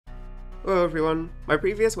Hello everyone, my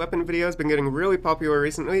previous weapon video has been getting really popular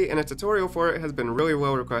recently and a tutorial for it has been really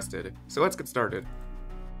well requested, so let's get started.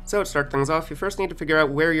 So to start things off, you first need to figure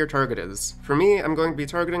out where your target is. For me, I'm going to be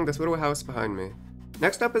targeting this little house behind me.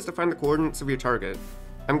 Next up is to find the coordinates of your target.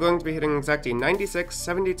 I'm going to be hitting exactly 96,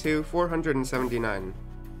 72, 479.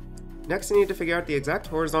 Next you need to figure out the exact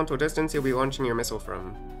horizontal distance you'll be launching your missile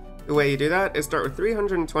from. The way you do that is start with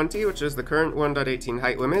 320, which is the current 1.18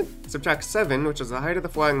 height limit, subtract 7, which is the height of the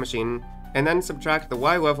flying machine, and then subtract the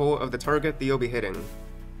Y level of the target that you'll be hitting.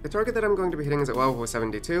 The target that I'm going to be hitting is at level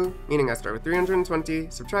 72, meaning I start with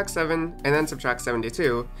 320, subtract 7, and then subtract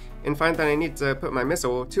 72, and find that I need to put my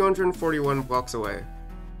missile 241 blocks away.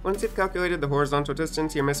 Once you've calculated the horizontal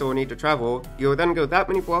distance your missile will need to travel, you'll then go that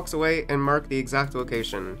many blocks away and mark the exact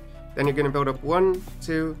location. Then you're going to build up 1,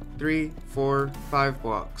 2, 3, 4, 5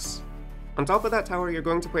 blocks. On top of that tower, you're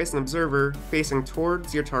going to place an observer facing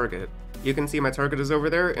towards your target. You can see my target is over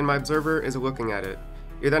there and my observer is looking at it.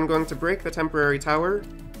 You're then going to break the temporary tower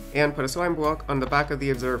and put a slime block on the back of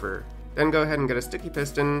the observer. Then go ahead and get a sticky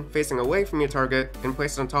piston facing away from your target and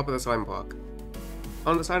place it on top of the slime block.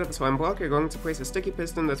 On the side of the slime block, you're going to place a sticky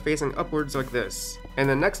piston that's facing upwards like this. And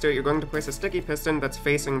then next to it, you're going to place a sticky piston that's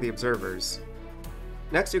facing the observers.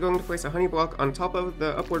 Next, you're going to place a honey block on top of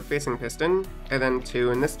the upward facing piston, and then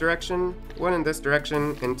 2 in this direction, 1 in this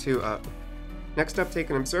direction, and 2 up. Next up, take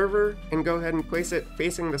an observer, and go ahead and place it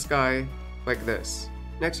facing the sky, like this.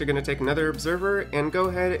 Next, you're going to take another observer, and go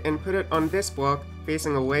ahead and put it on this block,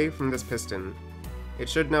 facing away from this piston. It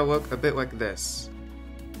should now look a bit like this.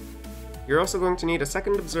 You're also going to need a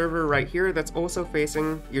second observer right here that's also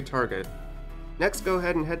facing your target. Next, go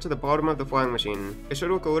ahead and head to the bottom of the flying machine. It should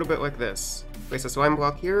look a little bit like this. Place a slime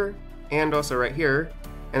block here, and also right here,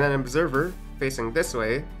 and then an observer facing this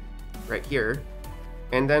way, right here,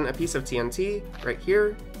 and then a piece of TNT right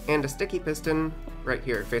here, and a sticky piston right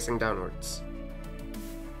here facing downwards.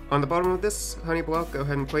 On the bottom of this honey block, go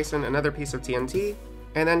ahead and place in another piece of TNT,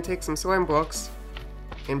 and then take some slime blocks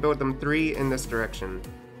and build them 3 in this direction.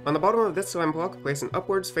 On the bottom of this slime block, place an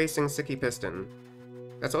upwards facing sticky piston.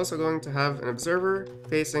 That's also going to have an observer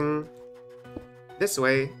facing this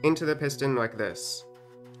way into the piston like this.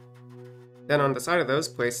 Then on the side of those,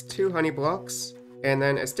 place 2 honey blocks, and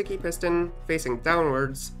then a sticky piston facing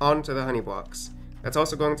downwards onto the honey blocks. That's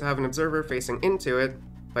also going to have an observer facing into it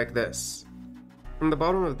like this. From the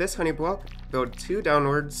bottom of this honey block, build 2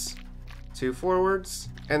 downwards, 2 forwards,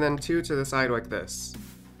 and then 2 to the side like this.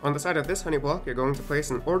 On the side of this honey block, you're going to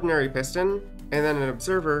place an ordinary piston, and then an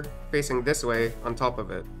observer facing this way on top of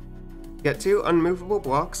it. Get 2 unmovable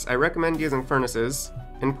blocks, I recommend using furnaces,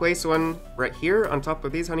 and place one right here on top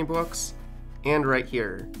of these honey blocks, and right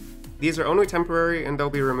here. These are only temporary and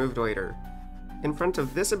they'll be removed later. In front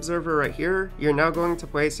of this observer right here, you're now going to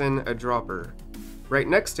place in a dropper. Right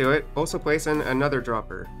next to it, also place in another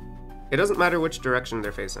dropper. It doesn't matter which direction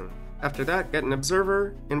they're facing. After that, get an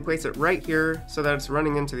observer and place it right here so that it's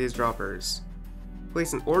running into these droppers.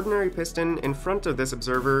 Place an ordinary piston in front of this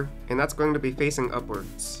observer, and that's going to be facing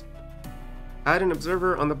upwards. Add an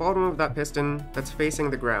observer on the bottom of that piston that's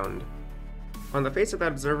facing the ground. On the face of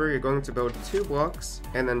that observer, you're going to build 2 blocks,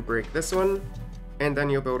 and then break this one, and then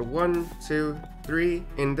you'll build 1, 2, 3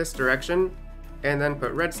 in this direction, and then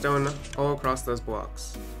put redstone all across those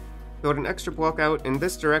blocks. Build an extra block out in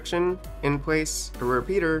this direction, and place a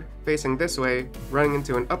repeater facing this way, running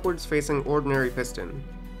into an upwards facing ordinary piston.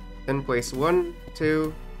 Then place 1,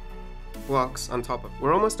 2 blocks on top of it.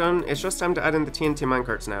 We're almost done, it's just time to add in the TNT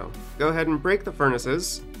minecarts now. Go ahead and break the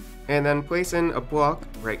furnaces, and then place in a block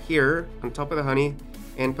right here on top of the honey,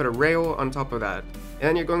 and put a rail on top of that. And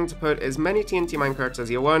then you're going to put as many TNT minecarts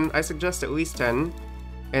as you want, I suggest at least 10,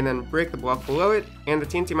 and then break the block below it, and the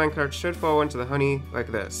TNT minecart should fall into the honey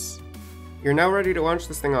like this. You're now ready to launch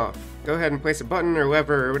this thing off. Go ahead and place a button or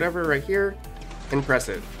lever or whatever right here, and press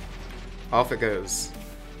it. Off it goes.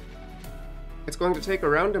 It's going to take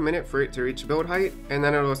around a minute for it to reach build height, and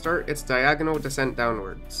then it will start its diagonal descent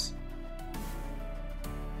downwards.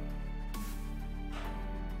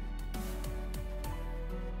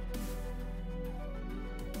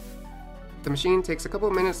 The machine takes a couple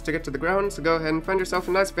minutes to get to the ground, so go ahead and find yourself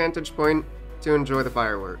a nice vantage point to enjoy the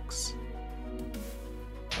fireworks.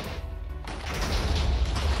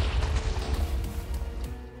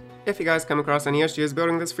 If you guys come across any issues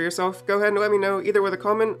building this for yourself, go ahead and let me know either with a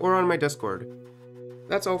comment or on my Discord.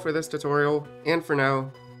 That's all for this tutorial, and for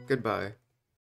now, goodbye.